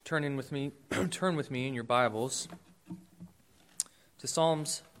turn with me in your Bibles to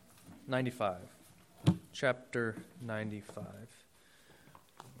Psalms 95, chapter 95.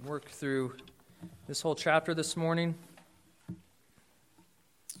 Work through this whole chapter this morning.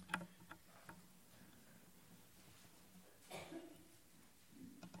 I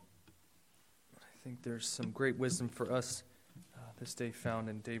think there's some great wisdom for us this day found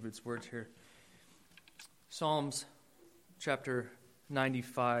in David's words here. Psalms chapter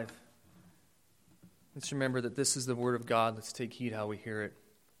 95. Let's remember that this is the word of God. Let's take heed how we hear it.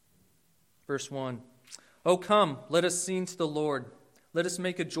 Verse 1. O come, let us sing to the Lord. Let us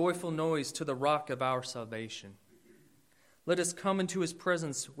make a joyful noise to the rock of our salvation. Let us come into his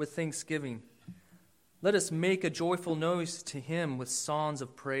presence with thanksgiving. Let us make a joyful noise to him with songs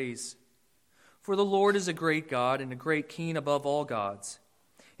of praise. For the Lord is a great God and a great King above all gods.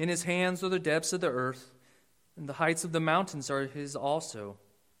 In his hands are the depths of the earth, and the heights of the mountains are his also.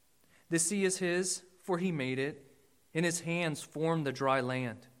 The sea is his, for he made it. In his hands formed the dry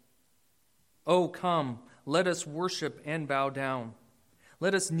land. O come, let us worship and bow down.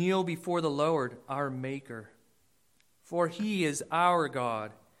 Let us kneel before the Lord, our Maker. For he is our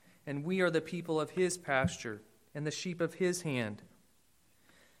God, and we are the people of his pasture and the sheep of his hand.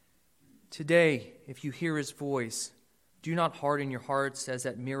 Today, if you hear his voice, do not harden your hearts as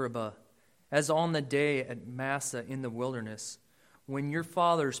at Meribah, as on the day at Massah in the wilderness, when your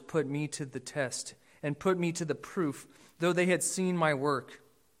fathers put me to the test and put me to the proof, though they had seen my work.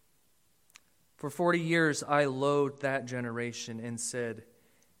 For 40 years I loathed that generation and said,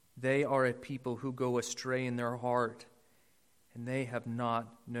 they are a people who go astray in their heart, and they have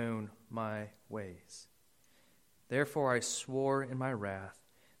not known my ways. Therefore I swore in my wrath,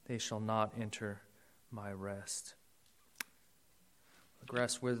 they shall not enter my rest. The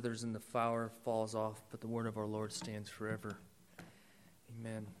grass withers and the flower falls off, but the word of our Lord stands forever.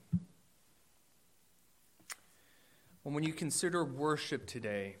 Amen. Well, when you consider worship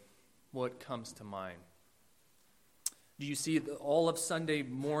today, what comes to mind? Do you see all of Sunday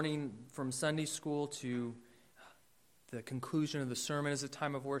morning from Sunday school to the conclusion of the sermon as a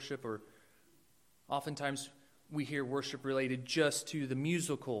time of worship? Or oftentimes we hear worship related just to the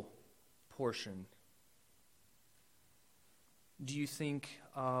musical portion. Do you think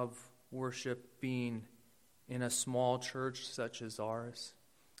of worship being in a small church such as ours?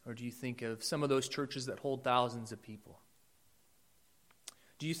 Or do you think of some of those churches that hold thousands of people?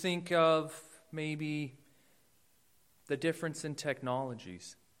 Do you think of maybe the difference in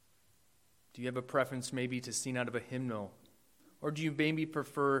technologies? Do you have a preference maybe to sing out of a hymnal? Or do you maybe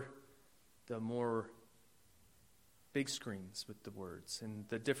prefer the more big screens with the words and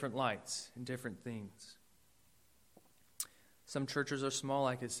the different lights and different things? Some churches are small,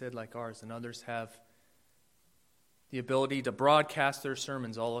 like I said, like ours, and others have the ability to broadcast their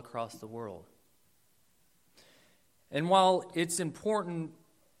sermons all across the world. And while it's important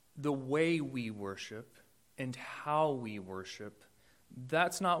the way we worship and how we worship,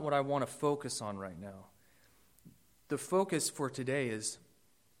 that's not what I want to focus on right now. The focus for today is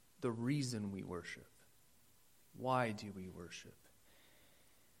the reason we worship. Why do we worship?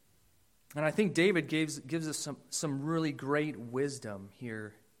 And I think David gives us some really great wisdom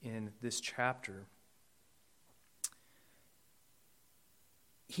here in this chapter.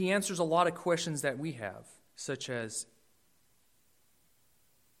 He answers a lot of questions that we have, such as,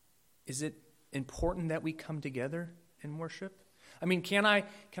 is it important that we come together and worship? I mean, can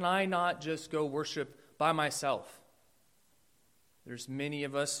I not just go worship by myself? There's many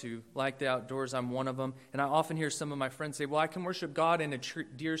of us who like the outdoors. I'm one of them. And I often hear some of my friends say, well, I can worship God in a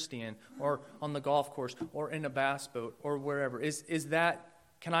deer stand or on the golf course or in a bass boat or wherever.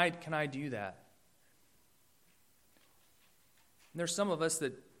 Can I do that? And there's some of us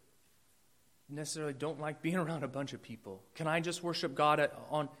that necessarily don't like being around a bunch of people. Can I just worship God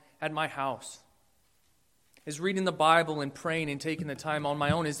at my house? Is reading the Bible and praying and taking the time on my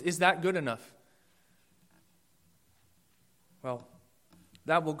own, is that good enough? Well,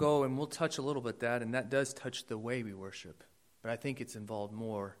 that will go and we'll touch a little bit that, and that does touch the way we worship. But I think it's involved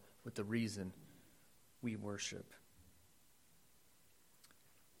more with the reason we worship.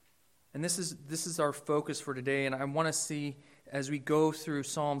 And this is our focus for today, and I want to see, as we go through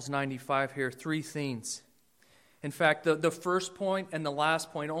Psalms 95 here, three things. In fact, the first point and the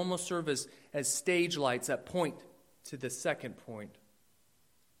last point almost serve as stage lights that point to the second point,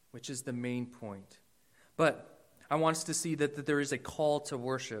 which is the main point. But I want us to see that there is a call to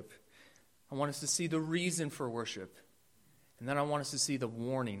worship. I want us to see the reason for worship. And then I want us to see the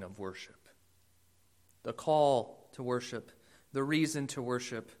warning of worship. The call to worship, the reason to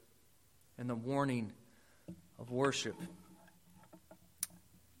worship, and the warning of worship.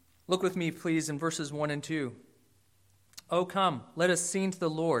 Look with me, please, in verses 1 and 2. "O come, let us sing to the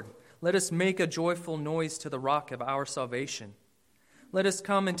Lord. Let us make a joyful noise to the rock of our salvation. Let us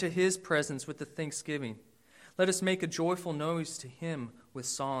come into his presence with the thanksgiving. Let us make a joyful noise to him with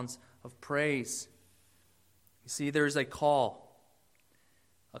songs of praise." You see, there's a call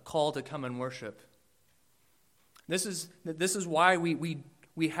to come and worship. This is why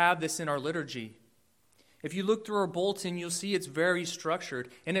we have this in our liturgy. If you look through our bulletin, you'll see it's very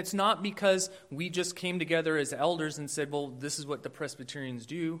structured. And it's not because we just came together as elders and said, well, this is what the Presbyterians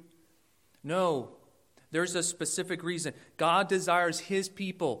do. No, there's a specific reason. God desires his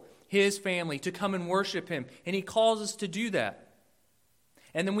people, his family, to come and worship him. And he calls us to do that.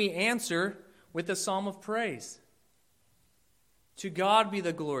 And then we answer with a psalm of praise. To God be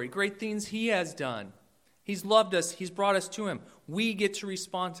the glory. Great things he has done. He's loved us. He's brought us to him. We get to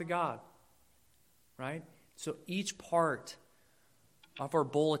respond to God. Right? So each part of our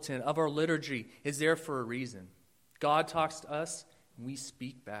bulletin, of our liturgy, is there for a reason. God talks to us, and we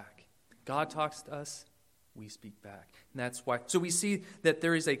speak back. God talks to us, we speak back. And that's why. So we see that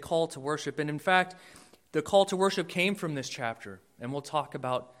there is a call to worship. And in fact, the call to worship came from this chapter. And we'll talk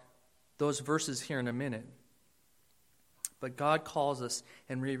about those verses here in a minute. But God calls us,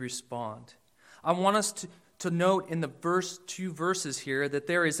 and we respond. I want us to note in the two verses here that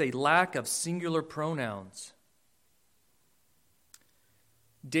there is a lack of singular pronouns.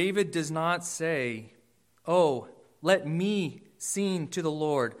 David does not say, "Oh, let me sing to the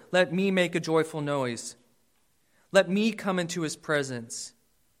Lord. Let me make a joyful noise. Let me come into his presence.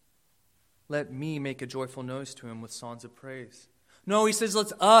 Let me make a joyful noise to him with songs of praise." No, he says,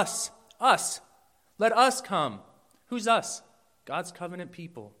 let's us. Let us come. Who's us? God's covenant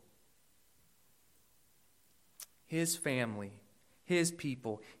people. His family, his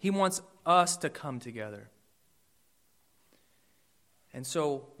people. He wants us to come together. And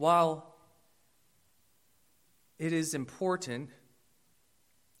so while it is important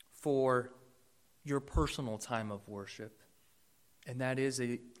for your personal time of worship, and that is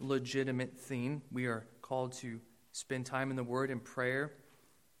a legitimate thing, we are called to spend time in the Word and prayer.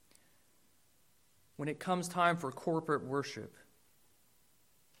 When it comes time for corporate worship,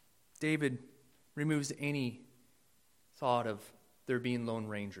 David removes any thought of there being lone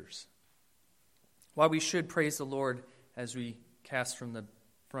rangers. While we should praise the Lord as we cast from the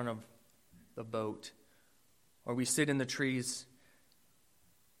front of the boat, or we sit in the trees,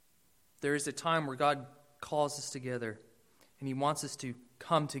 there is a time where God calls us together, and he wants us to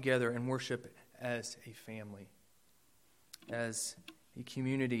come together and worship as a family, as a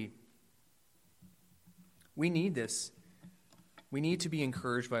community. We need this. We need to be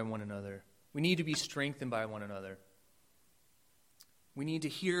encouraged by one another. We need to be strengthened by one another. We need to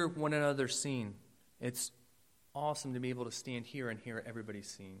hear one another sing. It's awesome to be able to stand here and hear everybody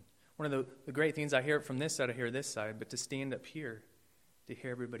sing. One of the great things, I hear it from this side, I hear this side, but to stand up here, to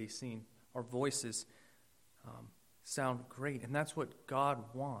hear everybody sing, our voices sound great, and that's what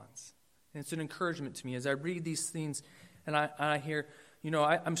God wants. And it's an encouragement to me as I read these things, and I hear,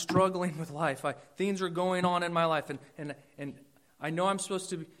 I'm struggling with life. Things are going on in my life, and I know I'm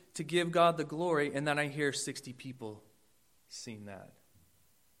supposed to give God the glory, and then I hear 60 people sing that.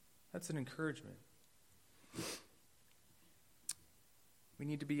 That's an encouragement. We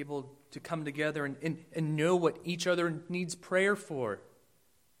need to be able to come together and know what each other needs prayer for.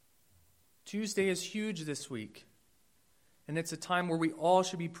 Tuesday is huge this week. And it's a time where we all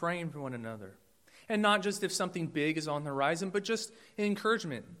should be praying for one another. And not just if something big is on the horizon, but just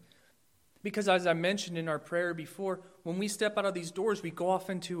encouragement. Because as I mentioned in our prayer before, when we step out of these doors, we go off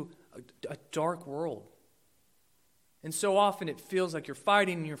into a dark world. And so often it feels like you're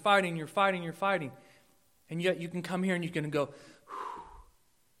fighting, and you're fighting, you're fighting, you're fighting. And yet you can come here and you can go, whew.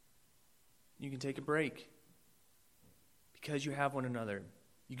 You can take a break. Because you have one another.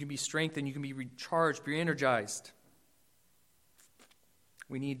 You can be strengthened, you can be recharged, be energized.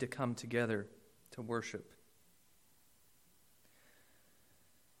 We need to come together to worship.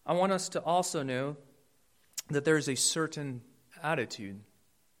 I want us to also know that there's a certain attitude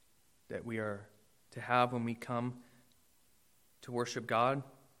that we are to have when we come to worship God.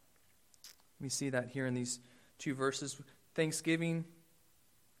 We see that here in these two verses. Thanksgiving,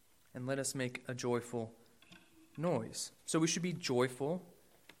 and let us make a joyful noise. So we should be joyful,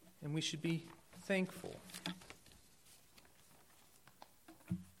 and we should be thankful.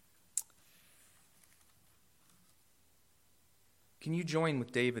 Can you join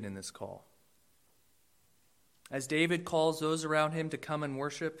with David in this call? As David calls those around him to come and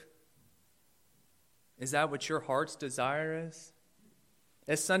worship, is that what your heart's desire is?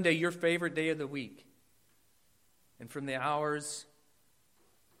 Is Sunday your favorite day of the week? And from the hours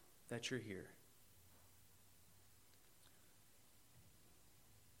that you're here?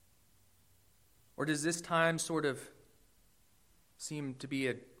 Or does this time sort of seem to be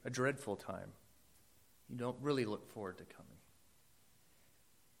a dreadful time? You don't really look forward to coming.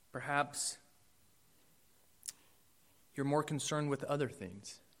 Perhaps you're more concerned with other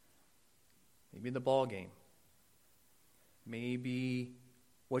things. Maybe the ball game. Maybe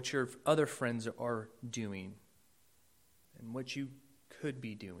what your other friends are doing and what you could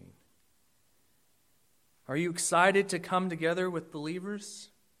be doing. Are you excited to come together with believers?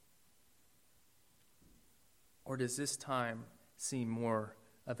 Or does this time seem more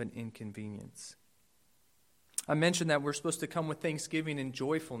of an inconvenience? I mentioned that we're supposed to come with thanksgiving and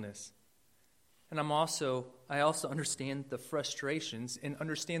joyfulness. And I also understand the frustrations and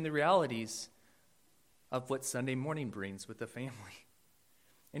understand the realities of what Sunday morning brings with the family.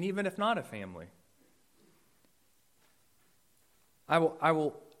 And even if not a family. I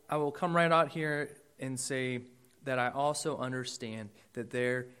will come right out here and say that I also understand that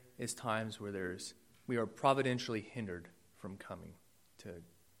there is times where we are providentially hindered from coming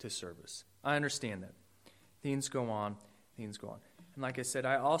to service. I understand that. Things go on. And like I said,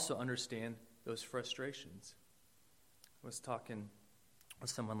 I also understand those frustrations. I was talking with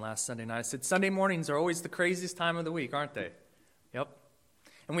someone last Sunday night. I said, Sunday mornings are always the craziest time of the week, aren't they? Yep.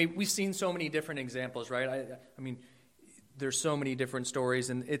 And we've seen so many different examples, right? I mean, there's so many different stories,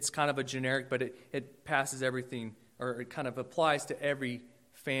 and it's kind of a generic, but it passes everything, or it kind of applies to every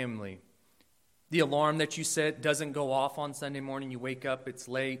family. The alarm that you set doesn't go off on Sunday morning. You wake up, it's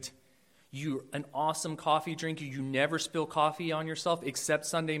late. You're an awesome coffee drinker. You never spill coffee on yourself except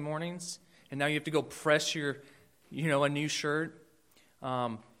Sunday mornings. And now you have to go press a new shirt.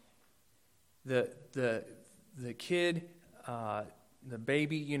 The kid, the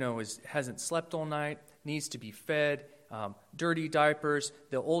baby, hasn't slept all night, needs to be fed. Dirty diapers.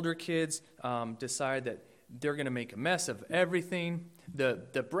 The older kids decide that they're going to make a mess of everything.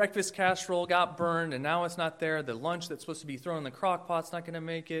 The breakfast casserole got burned, and now it's not there. The lunch that's supposed to be thrown in the crock pot's not going to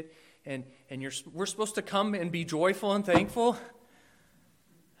make it. And we're supposed to come and be joyful and thankful.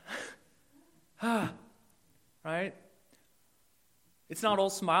 Right? It's not all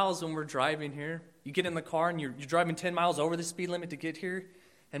smiles when we're driving here. You get in the car and you're driving 10 miles over the speed limit to get here.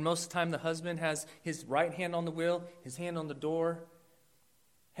 And most of the time the husband has his right hand on the wheel, his hand on the door,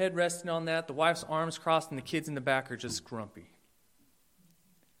 head resting on that, the wife's arms crossed, and the kids in the back are just grumpy.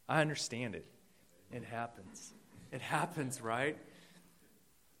 I understand it. It happens. It happens, right?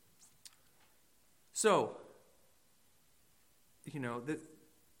 So, it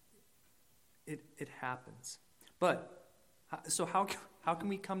happens. But, so how can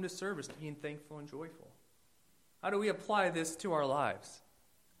we come to service being thankful and joyful? How do we apply this to our lives?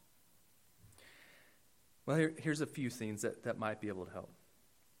 Well, here's a few things that might be able to help.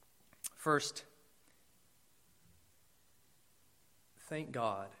 First, thank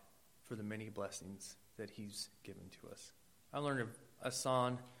God for the many blessings that He's given to us. I learned a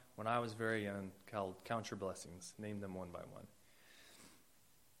song when I was very young called Count Your Blessings, name them one by one.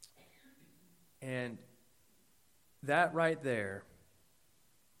 And that right there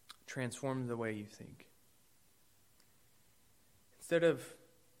transforms the way you think. Instead of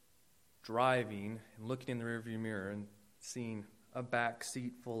driving and looking in the rearview mirror and seeing a back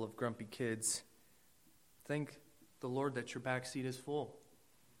seat full of grumpy kids, thank the Lord that your back seat is full.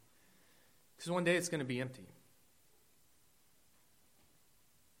 Because one day it's going to be empty.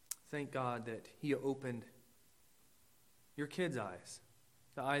 Thank God that He opened your kids' eyes,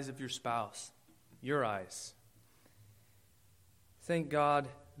 the eyes of your spouse, your eyes. Thank God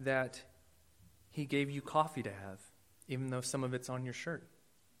that He gave you coffee to have, even though some of it's on your shirt.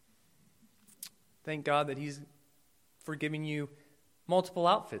 Thank God that He's forgiving you multiple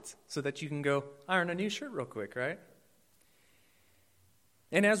outfits so that you can go iron a new shirt real quick, right?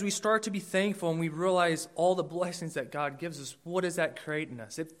 And as we start to be thankful and we realize all the blessings that God gives us, what does that create in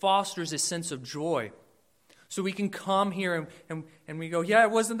us? It fosters a sense of joy. So we can come here and we go, yeah,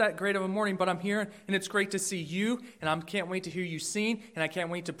 it wasn't that great of a morning, but I'm here and it's great to see you, and I can't wait to hear you sing, and I can't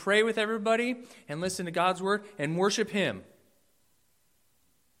wait to pray with everybody and listen to God's word and worship Him.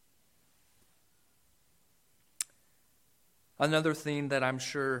 Another thing that I'm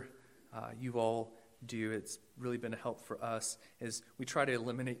sure you all do, it's really been a help for us, is we try to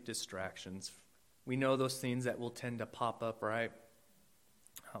eliminate distractions. We know those things that will tend to pop up, right?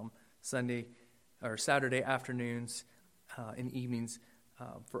 Sunday or Saturday afternoons and evenings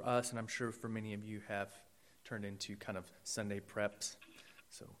for us, and I'm sure for many of you have turned into kind of Sunday preps.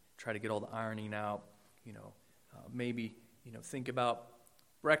 So try to get all the ironing out, maybe, think about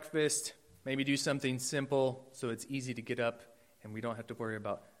breakfast, maybe do something simple so it's easy to get up and we don't have to worry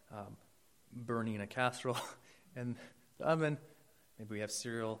about burning a casserole in the oven. Maybe we have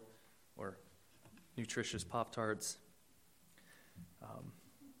cereal or nutritious Pop-Tarts.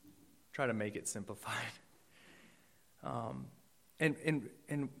 Try to make it simplified.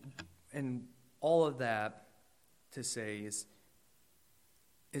 And all of that to say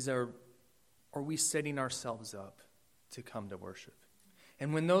is are we setting ourselves up to come to worship?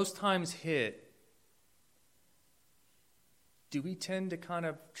 And when those times hit, do we tend to kind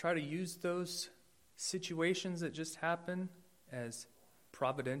of try to use those situations that just happen as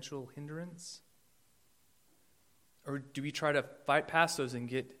providential hindrance? Or do we try to fight past those and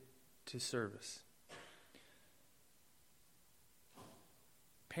get to service?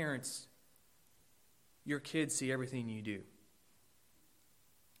 Parents, your kids see everything you do.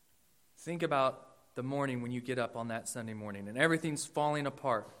 Think about the morning when you get up on that Sunday morning and everything's falling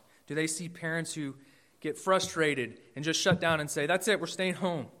apart. Do they see parents who get frustrated and just shut down and say, that's it, we're staying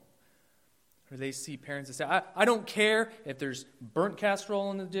home? Or they see parents that say, I don't care if there's burnt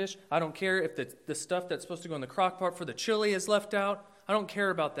casserole in the dish. I don't care if the stuff that's supposed to go in the crock pot for the chili is left out. I don't care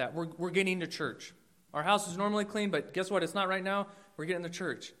about that. We're getting to church. Our house is normally clean, but guess what? It's not right now. We're getting to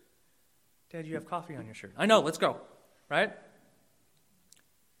church. Dad, you have coffee on your shirt. I know, let's go. Right?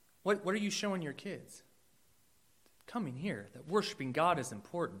 What are you showing your kids? Coming here, that worshiping God is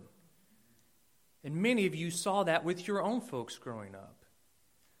important. And many of you saw that with your own folks growing up.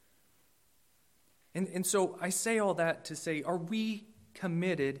 And so I say all that to say, are we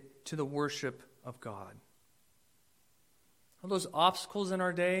committed to the worship of God? Are those obstacles in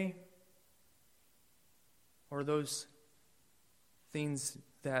our day? Or are those things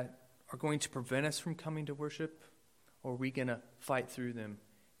that are going to prevent us from coming to worship? Or are we going to fight through them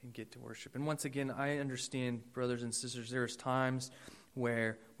and get to worship? And once again, I understand, brothers and sisters, there's times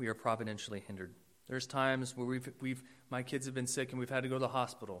where we are providentially hindered. There's times where my kids have been sick and we've had to go to the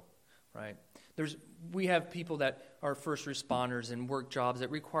hospital, right? We have people that are first responders and work jobs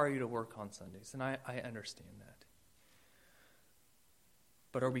that require you to work on Sundays, and I understand that.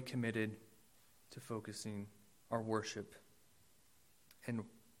 But are we committed to focusing our worship and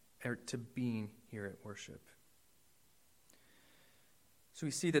to being here at worship? So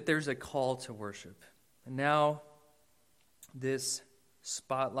we see that there's a call to worship. And now this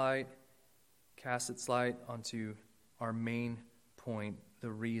spotlight casts its light onto our main point, the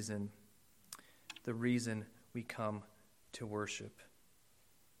reason we come to worship.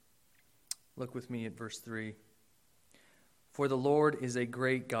 Look with me at verse 3. For the Lord is a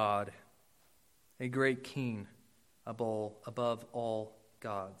great God, a great King above all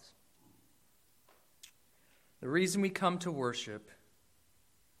gods. The reason we come to worship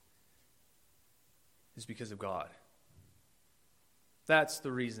is because of God. That's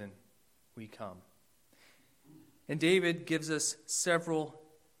the reason we come. And David gives us several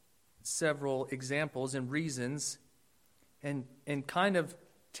examples and reasons and kind of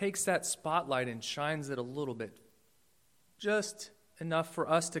takes that spotlight and shines it a little bit. Just enough for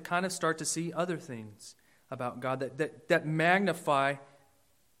us to kind of start to see other things about God that magnify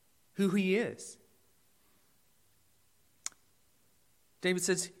who He is. David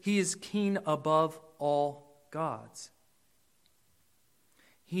says He is King above all gods.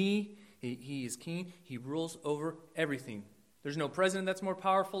 He is king. He rules over everything. There's no president that's more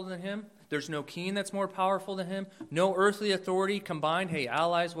powerful than Him. There's no king that's more powerful than Him. No earthly authority combined, hey,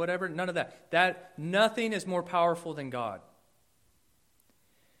 allies, whatever, none of that. Nothing is more powerful than God.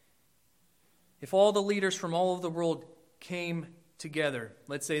 If all the leaders from all over the world came together,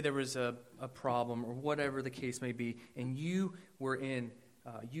 let's say there was a problem or whatever the case may be, and you were a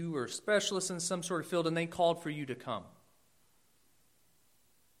specialist in some sort of field, and they called for you to come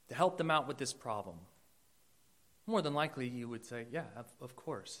to help them out with this problem, more than likely you would say, yeah, of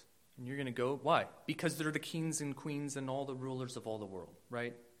course. And you're going to go. Why? Because they're the kings and queens and all the rulers of all the world,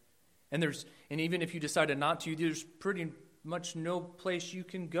 right? And even if you decided not to, there's pretty much no place you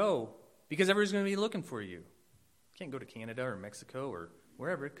can go because everyone's going to be looking for you. You can't go to Canada or Mexico or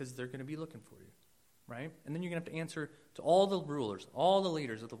wherever because they're going to be looking for you, right? And then you're going to have to answer to all the rulers, all the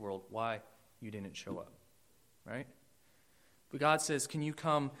leaders of the world, why you didn't show up, right? But God says, can you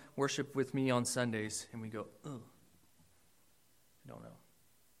come worship with me on Sundays? And we go, oh, I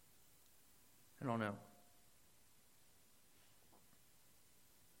don't know.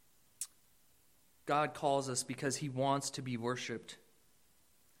 God calls us because He wants to be worshiped.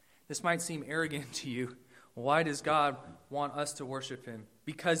 This might seem arrogant to you. Why does God want us to worship Him?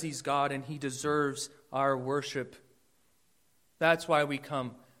 Because He's God and He deserves our worship. That's why we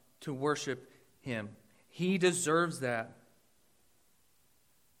come to worship Him. He deserves that.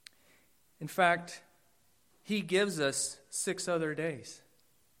 In fact, He gives us 6 other days.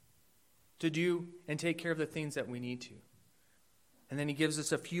 to do and take care of the things that we need to. And then he gives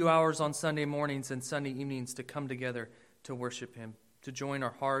us a few hours on Sunday mornings and Sunday evenings to come together to worship him, to join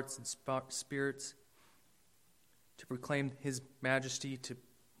our hearts and spirits, to proclaim his majesty, to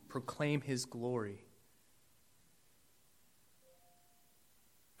proclaim his glory.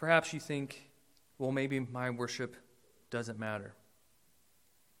 Perhaps you think, well, maybe my worship doesn't matter.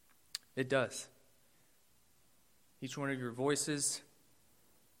 It does. Each one of your voices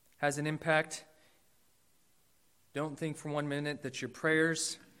has an impact. Don't think for 1 minute that your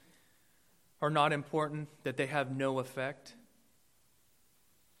prayers are not important, that they have no effect.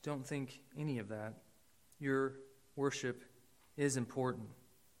 Don't think any of that. Your worship is important.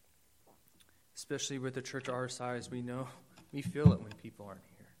 Especially with a church our size, we know, we feel it when people aren't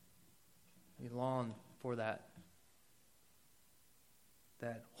here. We long for that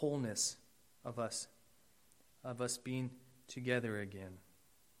wholeness of us being together again.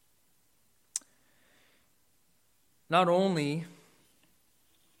 Not only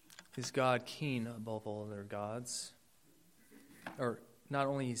is God king above all other gods, or not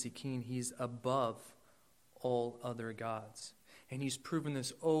only is he king, he's above all other gods. And he's proven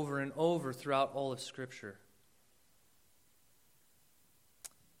this over and over throughout all of Scripture.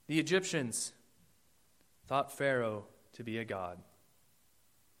 The Egyptians thought Pharaoh to be a god.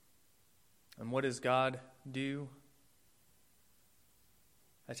 And what does God do?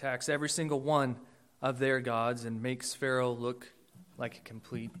 Attacks every single one of their gods and makes Pharaoh look like a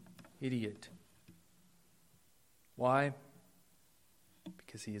complete idiot. Why?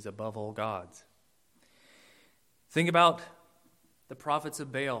 Because he is above all gods. Think about the prophets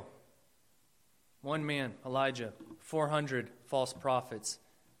of Baal. One man, Elijah, 400 false prophets,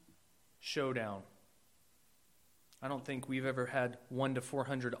 showdown. I don't think we've ever had 1 to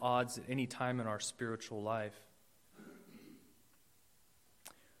 400 odds at any time in our spiritual life.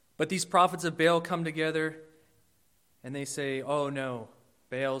 But these prophets of Baal come together and they say, oh no,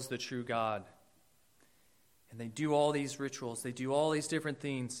 Baal's the true God. And they do all these rituals, they do all these different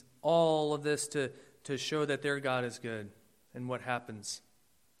things, all of this to show that their God is good. And what happens?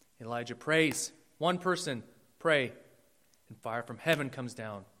 Elijah prays. One person, pray. And fire from heaven comes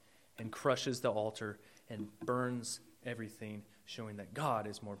down and crushes the altar and burns everything, showing that God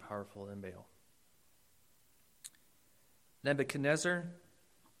is more powerful than Baal. Nebuchadnezzar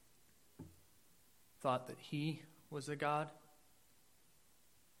thought that he was a god,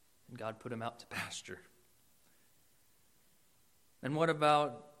 and God put him out to pasture. And what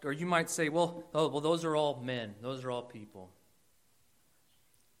about, or you might say, well, those are all men. Those are all people.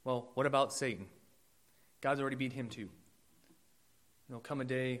 Well, what about Satan? God's already beat him too. There'll come a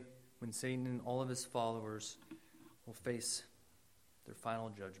day when Satan and all of his followers will face their final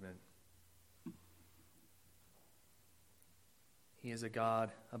judgment. He is a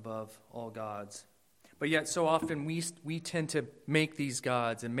God above all gods. But yet so often we tend to make these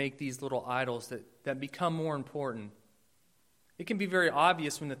gods and make these little idols that become more important. It can be very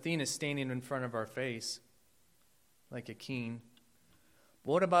obvious when the thing is standing in front of our face, like a king.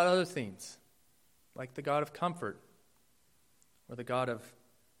 But what about other things? Like the God of comfort, or the God of,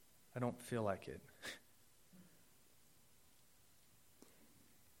 I don't feel like it.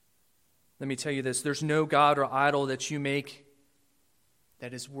 Let me tell you this, there's no God or idol that you make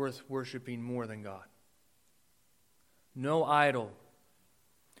that is worth worshiping more than God. No idol,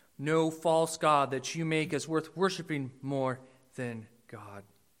 no false god that you make is worth worshiping more than God.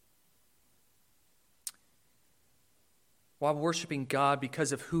 While worshiping God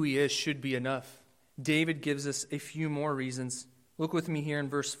because of who he is should be enough, David gives us a few more reasons. Look with me here in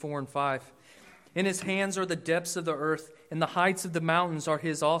verse 4 and 5. In his hands are the depths of the earth, and the heights of the mountains are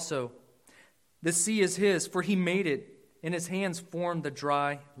his also. The sea is his, for he made it. In his hands formed the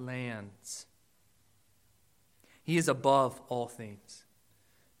dry lands. He is above all things.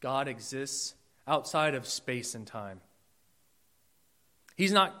 God exists outside of space and time.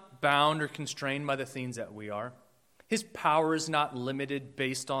 He's not bound or constrained by the things that we are. His power is not limited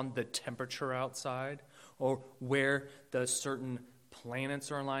based on the temperature outside or where the certain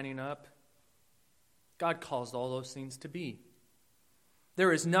planets are lining up. God caused all those things to be.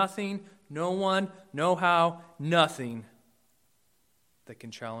 There is nothing, no one, no how, nothing that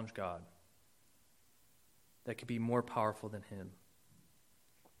can challenge God, that could be more powerful than him.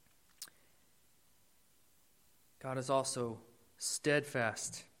 God is also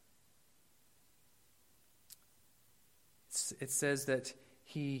steadfast. It says that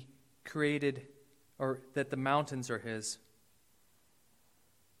he created, or that the mountains are his.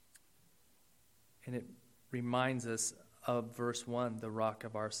 And it reminds us of verse 1, the rock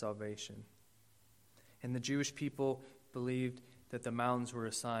of our salvation. And the Jewish people believed that the mountains were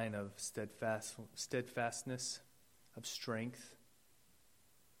a sign of steadfastness, of strength.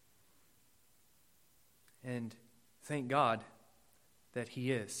 And thank God that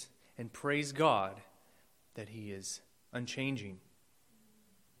He is. And praise God that He is unchanging.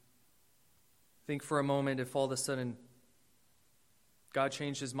 Think for a moment if all of a sudden God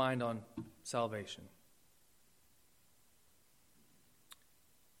changed His mind on salvation.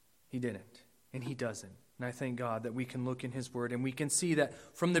 He didn't, and He doesn't. And I thank God that we can look in His Word and we can see that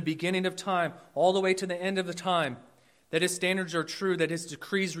from the beginning of time all the way to the end of the time, that His standards are true, that His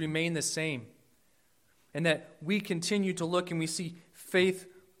decrees remain the same. And that we continue to look and we see faithless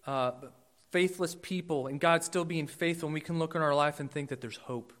people and God still being faithful, and we can look in our life and think that there's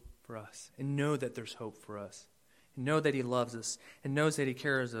hope for us and know that there's hope for us and know that He loves us and knows that He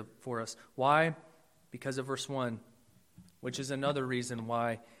cares for us. Why? Because of verse 1, which is another reason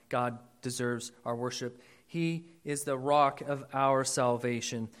why God deserves our worship. He is the rock of our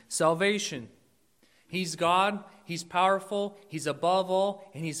salvation. Salvation. He's God, He's powerful, He's above all,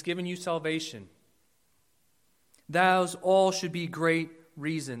 and He's given you salvation. Those all should be great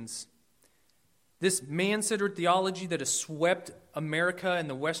reasons. This man-centered theology that has swept America and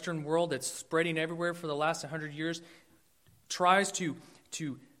the Western world, that's spreading everywhere for the last 100 years, tries to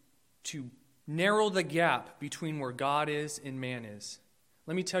narrow the gap between where God is and man is.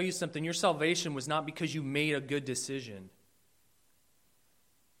 Let me tell you something. Your salvation was not because you made a good decision.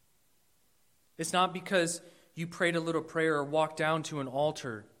 It's not because you prayed a little prayer or walked down to an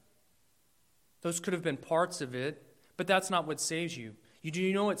altar. Those could have been parts of it, but that's not what saves you. Do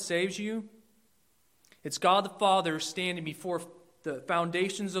you know what saves you? It's God the Father standing before the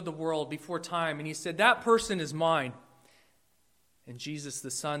foundations of the world, before time, and He said, that person is mine. And Jesus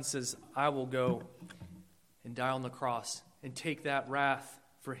the Son says, I will go and die on the cross and take that wrath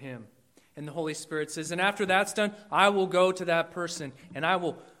for Him. And the Holy Spirit says, and after that's done, I will go to that person and I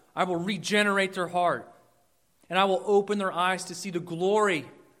will regenerate their heart. And I will open their eyes to see the glory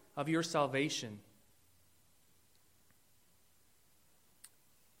of your salvation.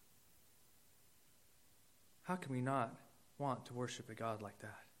 How can we not want to worship a God like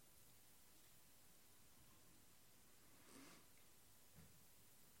that?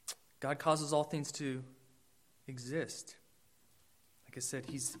 God causes all things to exist. Like I said,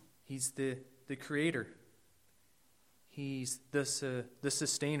 He's the creator. He's the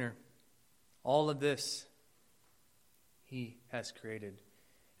sustainer. All of this He has created.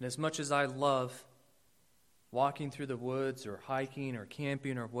 And as much as I love walking through the woods or hiking or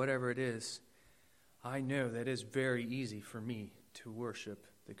camping or whatever it is, I know that it's very easy for me to worship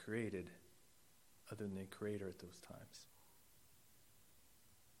the created other than the Creator at those times.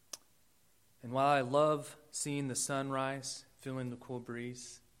 And while I love seeing the sunrise, feeling the cool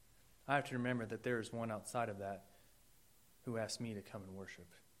breeze, I have to remember that there is one outside of that who asked me to come and worship.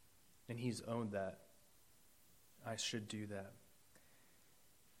 And He's owned that. I should do that.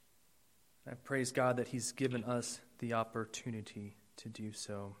 I praise God that He's given us the opportunity to do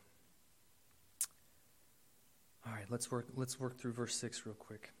so. All right, let's work through verse 6 real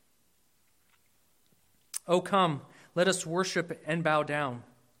quick. Oh, come, let us worship and bow down.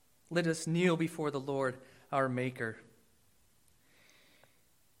 Let us kneel before the Lord, our Maker.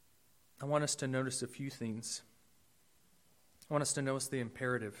 I want us to notice a few things. I want us to notice the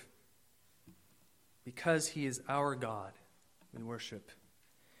imperative. Because He is our God, we worship.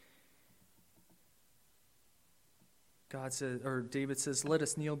 David says, let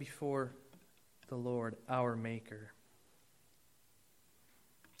us kneel before the Lord, our Maker.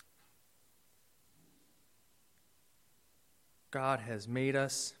 God has made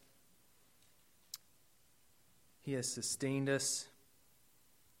us. He has sustained us.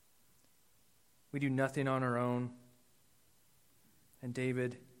 We do nothing on our own. And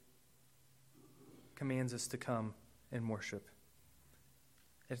David commands us to come and worship.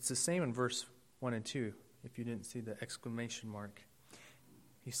 It's the same in verse 1 and 2, if you didn't see the exclamation mark.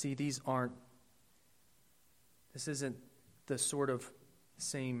 You see, this isn't the sort of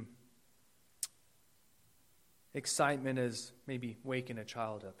same excitement as maybe waking a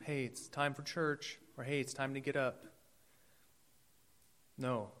child up. Hey, it's time for church, or hey, it's time to get up.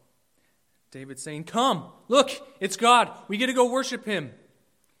 No. David's saying, come, look, it's God. We get to go worship Him.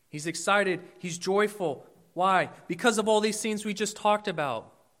 He's excited. He's joyful. Why? Because of all these things we just talked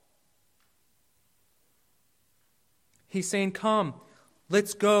about. He's saying, come,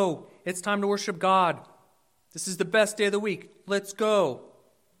 let's go. It's time to worship God. This is the best day of the week. Let's go.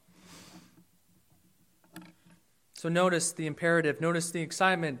 So notice the imperative. Notice the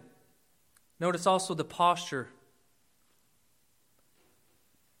excitement. Notice also the posture.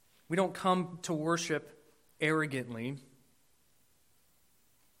 We don't come to worship arrogantly.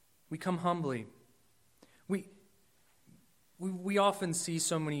 We come humbly. We often see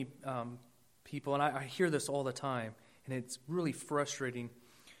so many people, and I hear this all the time, and it's really frustrating.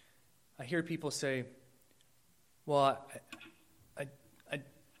 I hear people say, well, I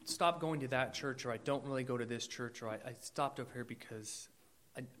stopped going to that church, or I don't really go to this church, or I stopped up here because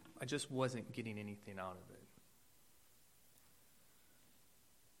I just wasn't getting anything out of it.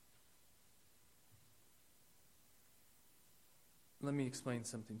 Let me explain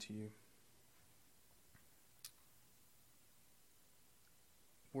something to you.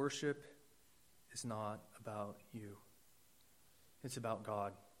 Worship is not about you. It's about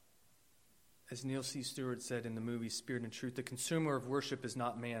God. As Neil C. Stewart said in the movie Spirit and Truth, the consumer of worship is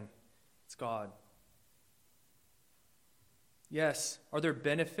not man, it's God. Yes, are there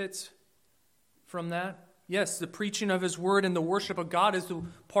benefits from that? Yes, the preaching of His Word and the worship of God is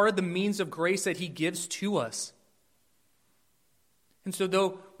part of the means of grace that He gives to us. And so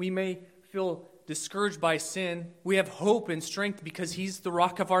though we may feel discouraged by sin, we have hope and strength because He's the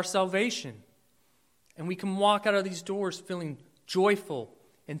rock of our salvation. And we can walk out of these doors feeling joyful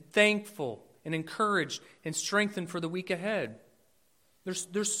and thankful and encouraged and strengthened for the week ahead.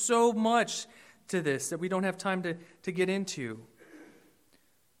 There's so much to this that we don't have time to get into.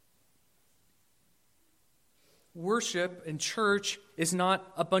 Worship and church is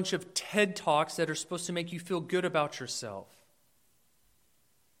not a bunch of TED Talks that are supposed to make you feel good about yourself.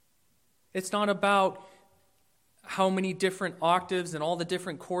 It's not about how many different octaves and all the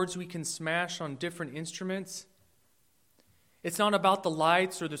different chords we can smash on different instruments. It's not about the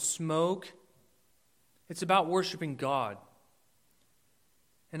lights or the smoke. It's about worshiping God.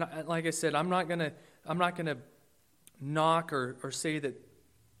 And like I said, I'm not gonna knock or say that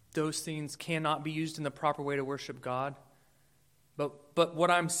those things cannot be used in the proper way to worship God. But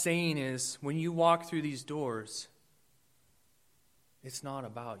what I'm saying is, when you walk through these doors, it's not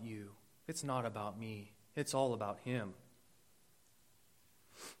about you. It's not about me. It's all about Him.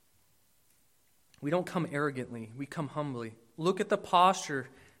 We don't come arrogantly. We come humbly. Look at the posture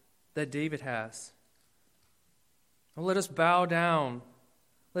that David has. Oh, let us bow down.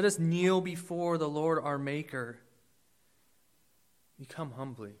 Let us kneel before the Lord our Maker. We come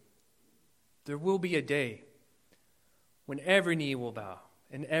humbly. There will be a day when every knee will bow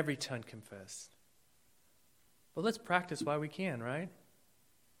and every tongue confess. But let's practice while we can, right?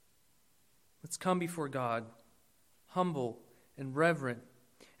 Let's come before God, humble and reverent.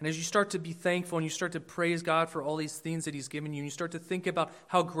 And as you start to be thankful and you start to praise God for all these things that He's given you, and you start to think about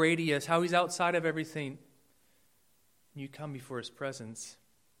how great He is, how He's outside of everything, and you come before His presence,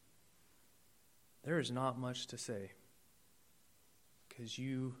 there is not much to say because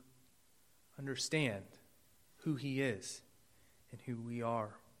you understand who He is and who we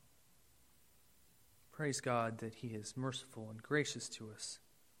are. Praise God that He is merciful and gracious to us.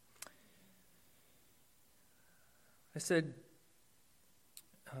 I said,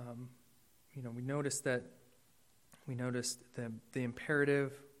 we noticed the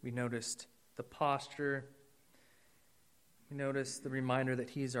imperative, we noticed the posture, we noticed the reminder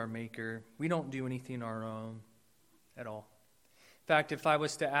that He's our Maker. We don't do anything our own at all. In fact, if I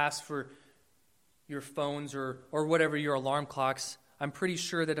was to ask for your phones or whatever, your alarm clocks, I'm pretty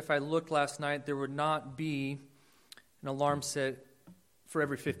sure that if I looked last night, there would not be an alarm set for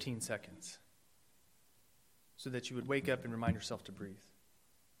every 15 seconds. So that you would wake up and remind yourself to breathe.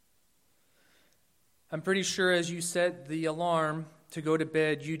 I'm pretty sure as you set the alarm to go to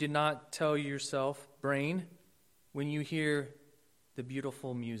bed, you did not tell yourself, brain, when you hear the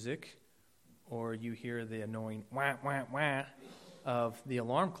beautiful music or you hear the annoying wah, wah, wah of the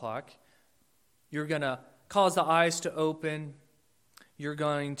alarm clock, you're going to cause the eyes to open, you're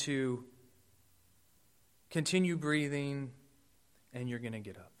going to continue breathing, and you're going to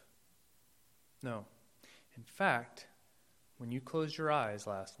get up. No. In fact, when you closed your eyes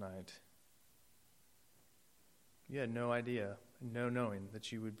last night, you had no idea, no knowing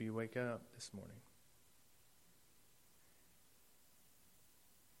that you would be waking up this morning.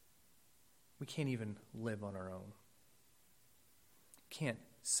 We can't even live on our own. Can't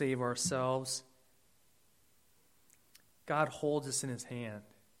save ourselves. God holds us in His hand.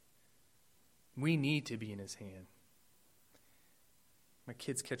 We need to be in His hand. My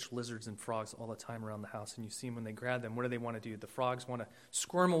kids catch lizards and frogs all the time around the house, and you see them when they grab them. What do they want to do? The frogs want to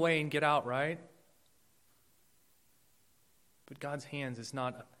squirm away and get out, right? But God's hands is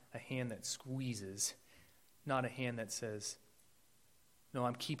not a hand that squeezes, not a hand that says, no,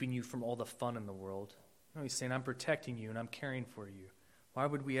 I'm keeping you from all the fun in the world. No, He's saying, I'm protecting you and I'm caring for you. Why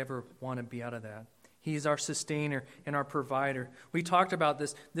would we ever want to be out of that? He is our sustainer and our provider. We talked about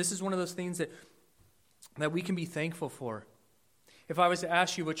this. This is one of those things that we can be thankful for. If I was to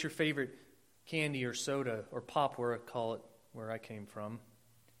ask you what's your favorite candy or soda or pop, call it where I came from,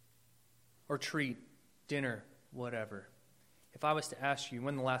 or treat, dinner, whatever. If I was to ask you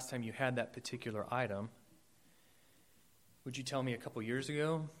when the last time you had that particular item, would you tell me a couple years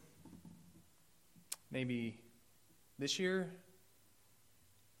ago? Maybe this year?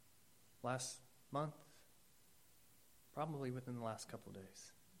 Last month? Probably within the last couple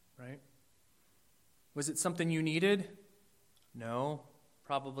days, right? Was it something you needed? No,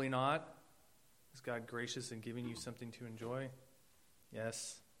 probably not. Is God gracious in giving you something to enjoy?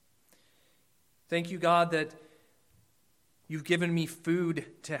 Yes. Thank you, God, that you've given me food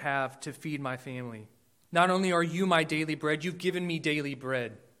to have to feed my family. Not only are you my daily bread, you've given me daily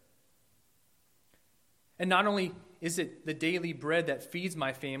bread. And not only is it the daily bread that feeds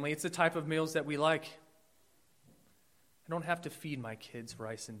my family, it's the type of meals that we like. I don't have to feed my kids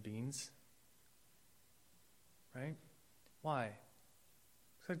rice and beans. Right? Why?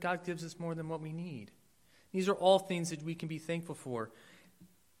 Because God gives us more than what we need. These are all things that we can be thankful for.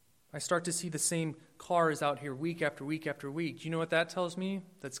 I start to see the same cars out here week after week after week. Do you know what that tells me?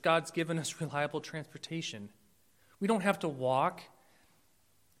 That God's given us reliable transportation. We don't have to walk.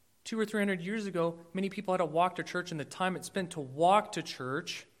 200 or 300 years ago, many people had to walk to church, and the time it spent to walk to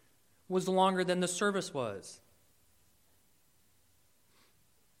church was longer than the service was.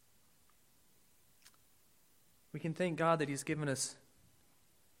 We can thank God that He's given us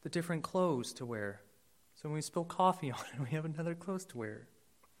the different clothes to wear. So when we spill coffee on it, we have another clothes to wear.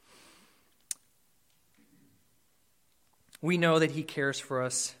 We know that He cares for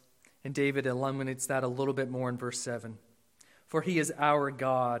us, and David illuminates that a little bit more in verse 7. For He is our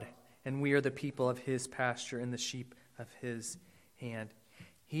God, and we are the people of His pasture and the sheep of His hand.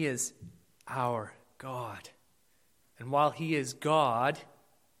 He is our God. And while He is God,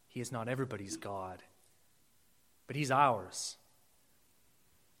 He is not everybody's God. But He's ours.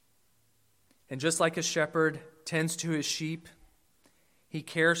 And just like a shepherd tends to his sheep, He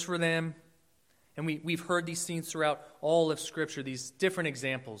cares for them. And we've heard these scenes throughout all of Scripture, these different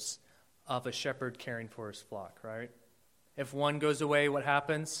examples of a shepherd caring for his flock, right? If one goes away, what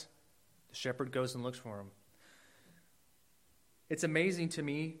happens? The shepherd goes and looks for him. It's amazing to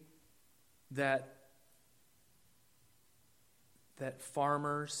me that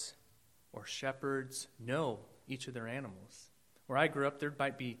farmers or shepherds know each of their animals. Where I grew up, there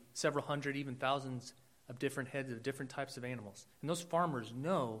might be several hundred, even thousands of different heads of different types of animals. And those farmers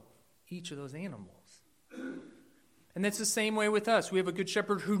know each of those animals. And that's the same way with us. We have a good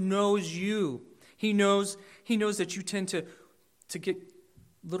shepherd who knows you. He knows that you tend to get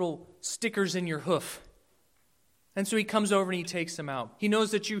little stickers in your hoof. And so He comes over and He takes them out. He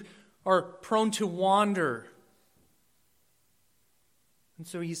knows that you are prone to wander. And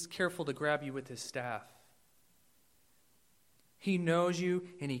so He's careful to grab you with His staff. He knows you,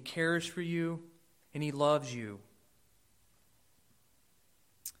 and He cares for you, and He loves you.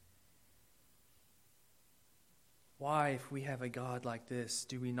 Why, if we have a God like this,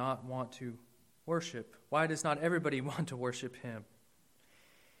 do we not want to worship? Why does not everybody want to worship Him?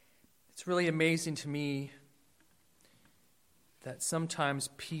 It's really amazing to me that sometimes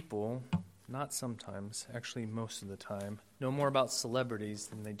people, not sometimes, actually most of the time, know more about celebrities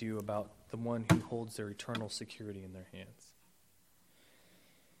than they do about the one who holds their eternal security in their hands.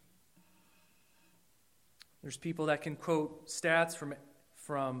 There's people that can quote stats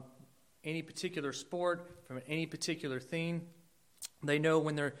from any particular sport, from any particular thing. They know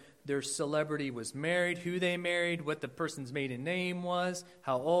when their celebrity was married, who they married, what the person's maiden name was,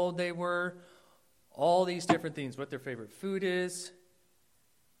 how old they were, all these different things, what their favorite food is.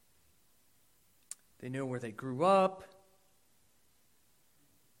 They know where they grew up.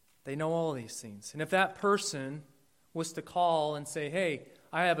 They know all these things. And if that person was to call and say, hey,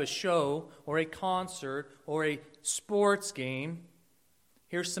 I have a show or a concert or a sports game,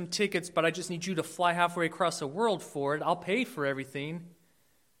 here's some tickets, but I just need you to fly halfway across the world for it. I'll pay for everything.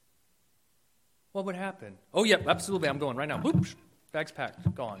 What would happen? Oh, yeah, absolutely. I'm going right now. Whoop, bags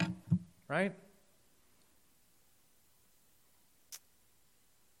packed, gone. Right?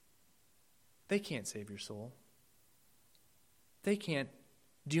 They can't save your soul. They can't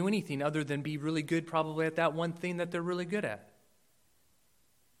do anything other than be really good probably at that one thing that they're really good at.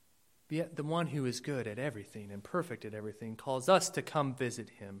 Yet the one who is good at everything and perfect at everything calls us to come visit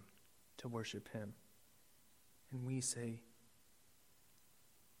Him, to worship Him. And we say,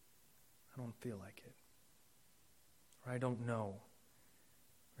 I don't feel like it. Or I don't know.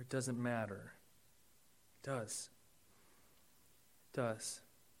 Or it doesn't matter. It does. It does.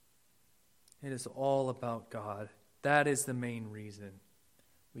 It is all about God. That is the main reason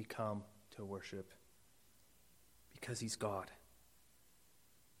we come to worship. Because He's God.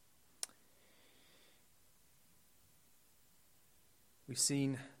 We've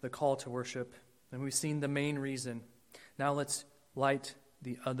seen the call to worship, and we've seen the main reason. Now let's light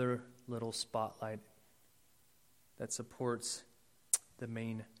the other little spotlight that supports the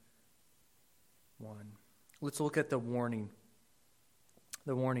main one. Let's look at the warning.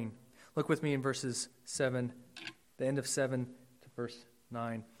 The warning. Look with me in verses 7, the end of 7 to verse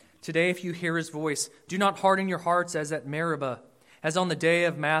 9. Today, if you hear his voice, do not harden your hearts as at Meribah, as on the day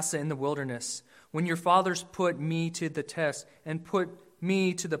of Massah in the wilderness, when your fathers put me to the test and put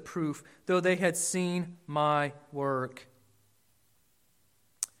me to the proof, though they had seen my work.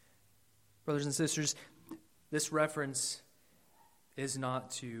 Brothers and sisters, this reference is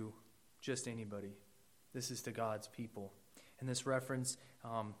not to just anybody. This is to God's people. And this reference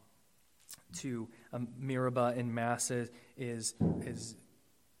to Meribah and Massah is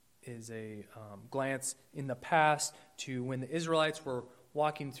a glance in the past to when the Israelites were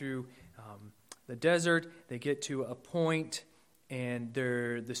walking through the desert. They get to a point, and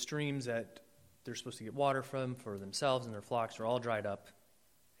the streams that they're supposed to get water from for themselves and their flocks are all dried up.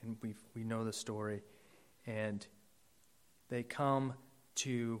 And we know the story. And they come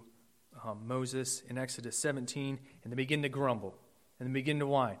to Moses in Exodus 17, and they begin to grumble, and they begin to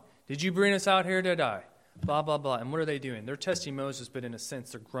whine. Did you bring us out here to die? Blah, blah, blah. And what are they doing? They're testing Moses, but in a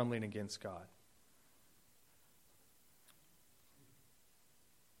sense, they're grumbling against God.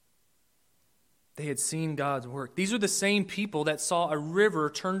 They had seen God's work. These are the same people that saw a river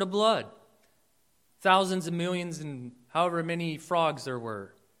turn to blood. Thousands and millions and however many frogs there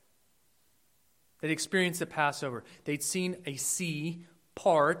were. They'd experienced the Passover. They'd seen a sea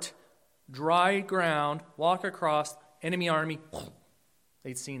part, dry ground, walk across, enemy army.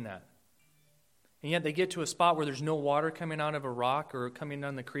 They'd seen that. And yet they get to a spot where there's no water coming out of a rock or coming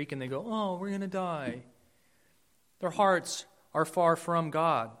down the creek, and they go, oh, we're going to die. Their hearts are far from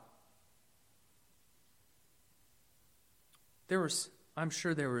God. I'm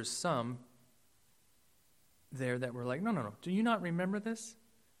sure there was some there that were like, no. Do you not remember this?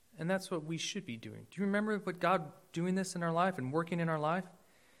 And that's what we should be doing. Do you remember what God doing this in our life and working in our life?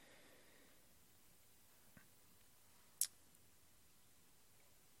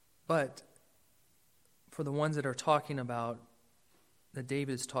 But for the ones that are talking about, that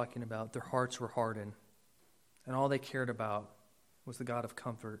David is talking about, their hearts were hardened. And all they cared about was the God of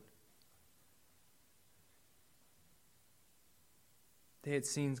comfort. They had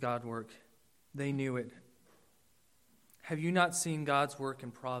seen God's work. They knew it. Have you not seen God's work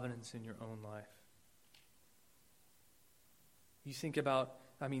and providence in your own life? You think about,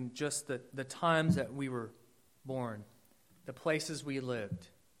 just the times that we were born, the places we lived.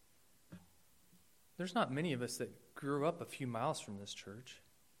 There's not many of us that grew up a few miles from this church.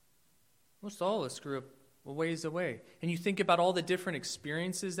 Most all of us grew up a ways away. And you think about all the different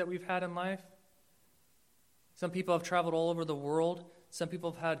experiences that we've had in life. Some people have traveled all over the world. Some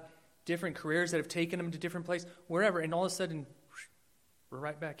people have had different careers that have taken them to different places, wherever, and all of a sudden, we're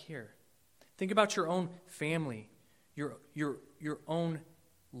right back here. Think about your own family, your own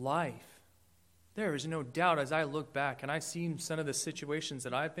life. There is no doubt as I look back and I see some of the situations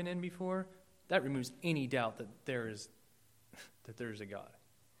that I've been in before, that removes any doubt that there is a God.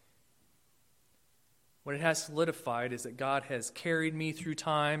 What it has solidified is that God has carried me through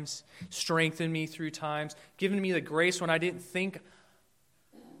times, strengthened me through times, given me the grace when I didn't think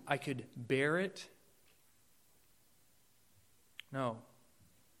I could bear it. No,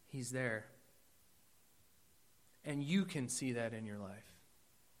 He's there. And you can see that in your life.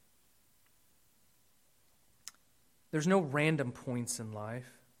 There's no random points in life.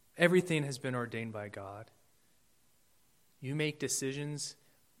 Everything has been ordained by God. You make decisions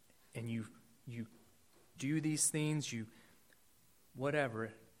and you do these things,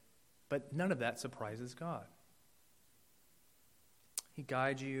 whatever, but none of that surprises God. He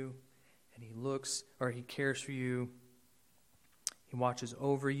guides you, and He looks, or He cares for you. He watches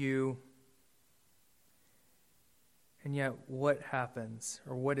over you. And yet, what happens,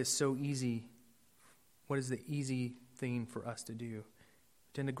 or what is so easy? What is the easy thing for us to do?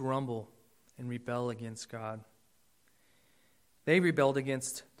 We tend to grumble and rebel against God. They rebelled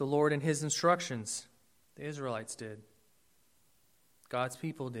against the Lord and His instructions. The Israelites did. God's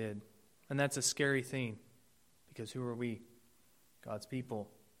people did. And that's a scary thing, because who are we? God's people.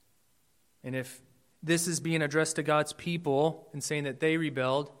 And if this is being addressed to God's people and saying that they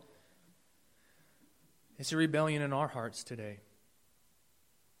rebelled, it's a rebellion in our hearts today.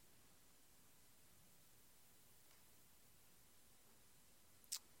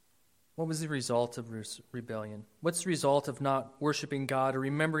 What was the result of rebellion? What's the result of not worshiping God or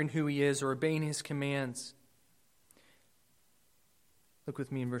remembering who He is or obeying His commands? Look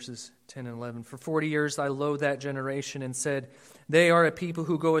with me in verses 10 and 11. For 40 years I loathed that generation and said, they are a people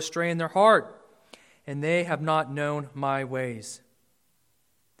who go astray in their heart, and they have not known my ways.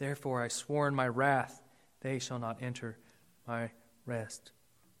 Therefore I swore in my wrath, they shall not enter my rest.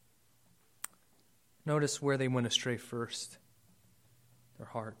 Notice where they went astray first. Their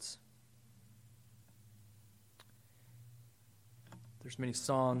hearts. There's many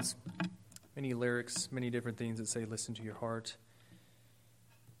songs, many lyrics, many different things that say, listen to your heart.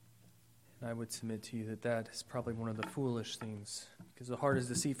 And I would submit to you that that is probably one of the foolish things, because the heart is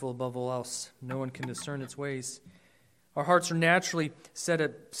deceitful above all else. No one can discern its ways. Our hearts are naturally set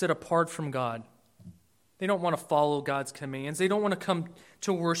apart from God. They don't want to follow God's commands. They don't want to come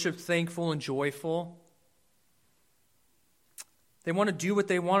to worship thankful and joyful. They want to do what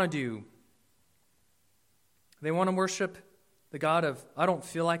they want to do. They want to worship the God of, I don't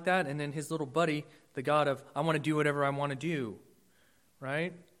feel like that, and then his little buddy, the God of, I want to do whatever I want to do.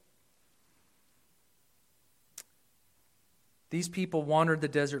 Right? These people wandered the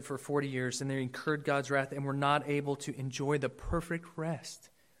desert for 40 years, and they incurred God's wrath and were not able to enjoy the perfect rest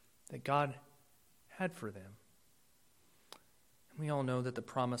that God had for them. And we all know that the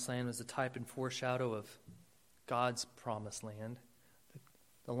promised land was a type and foreshadow of God's promised land,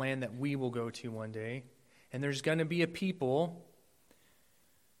 the land that we will go to one day. And there's going to be a people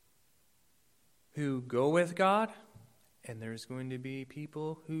who go with God, and there's going to be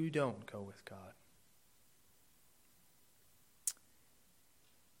people who don't go with God.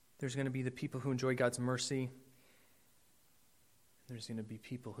 There's going to be the people who enjoy God's mercy. There's going to be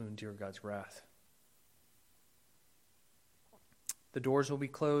people who endure God's wrath. The doors will be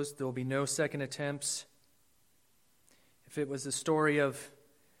closed. There will be no second attempts. If it was the story of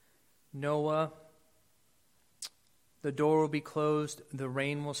Noah, the door will be closed, the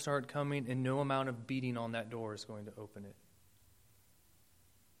rain will start coming, and no amount of beating on that door is going to open it.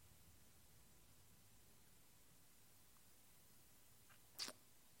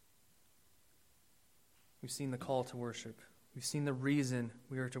 We've seen the call to worship. We've seen the reason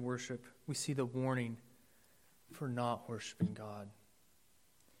we are to worship. We see the warning for not worshiping God.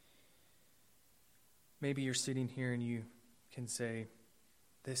 Maybe you're sitting here and you can say,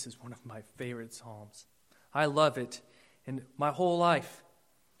 this is one of my favorite Psalms. I love it. And my whole life,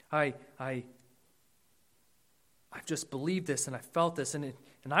 I've just believed this and I felt this, and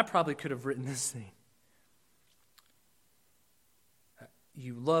I probably could have written this thing.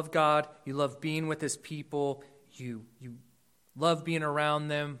 You love God, you love being with his people, you love being around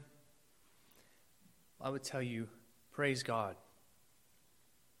them. I would tell you, praise God.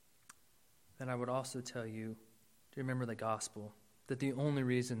 Then I would also tell you to remember the gospel, that the only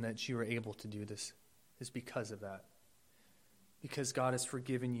reason that you are able to do this is because of that. Because God has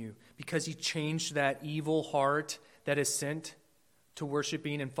forgiven you. Because he changed that evil heart that is sent to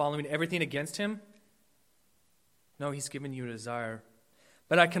worshiping and following everything against him. No, he's given you a desire.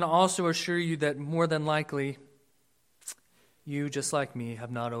 But I can also assure you that more than likely, you, just like me,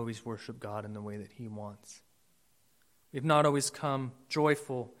 have not always worshiped God in the way that he wants. We have not always come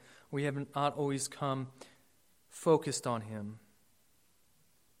joyful. We have not always come focused on him.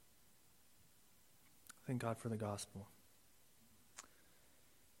 Thank God for the gospel.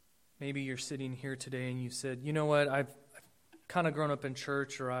 Maybe you're sitting here today and you said, you know what, I've kind of grown up in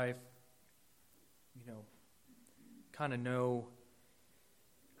church, or I've, kind of know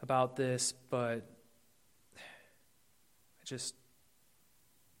about this, but I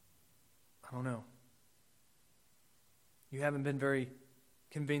don't know. You haven't been very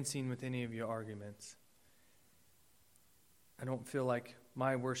convincing with any of your arguments. I don't feel like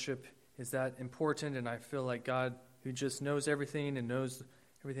my worship is that important, and I feel like God, who just knows everything and knows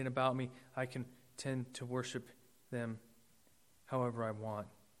everything about me, I can tend to worship them however I want.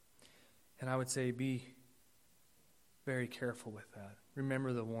 And I would say be very careful with that.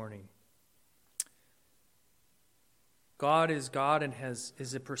 Remember the warning. God is God and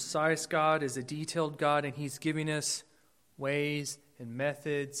is a precise God, is a detailed God, and he's giving us ways and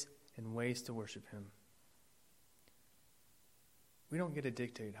methods and ways to worship him. We don't get to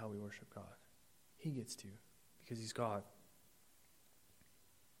dictate how we worship God. He gets to, because he's God.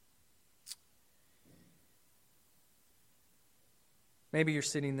 Maybe you're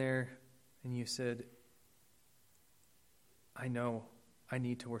sitting there and you said, I know I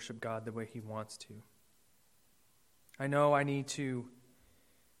need to worship God the way he wants to. I know I need to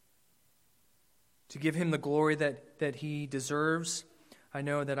give him the glory that he deserves. I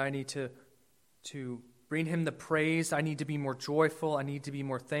know that I need to bring him the praise. I need to be more joyful. I need to be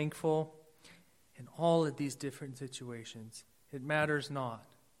more thankful. In all of these different situations, it matters not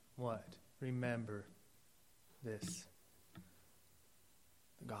what. Remember this.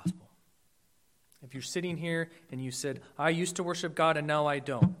 the gospel. If you're sitting here and you said, I used to worship God and now I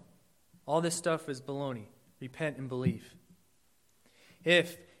don't, all this stuff is baloney. Repent and believe.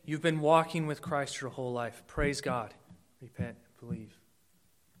 If you've been walking with Christ your whole life, praise God. Repent and believe.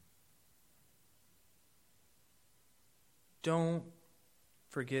 Don't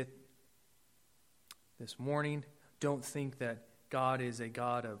forget this morning. Don't think that God is a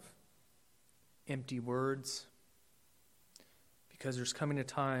God of empty words, because there's coming a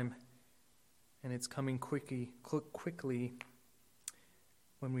time, and it's coming quickly,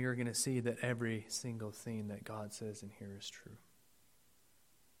 when we are going to see that every single thing that God says in here is true.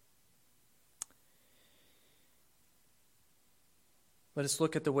 Let us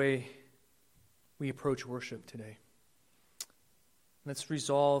look at the way we approach worship today. Let's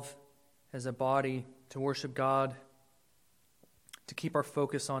resolve as a body to worship God, to keep our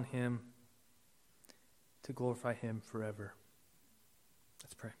focus on Him, to glorify Him forever.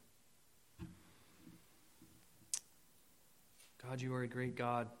 Let's pray. God, you are a great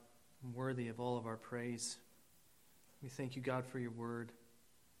God, worthy of all of our praise. We thank you, God, for your word,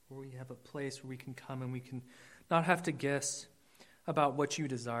 where we have a place where we can come and we can not have to guess about what you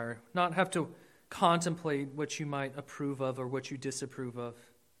desire, not have to contemplate what you might approve of or what you disapprove of.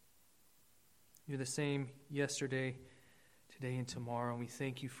 You're the same yesterday, today, and tomorrow, and we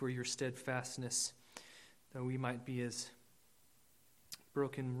thank you for your steadfastness, that we might be as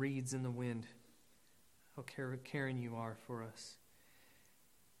broken reeds in the wind. How caring you are for us.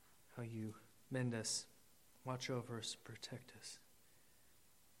 How you mend us, watch over us, protect us.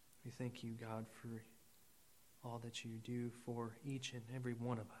 We thank you, God, for all that you do for each and every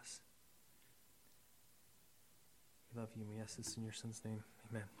one of us. We love you, and we ask this in your Son's name.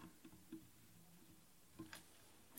 Amen.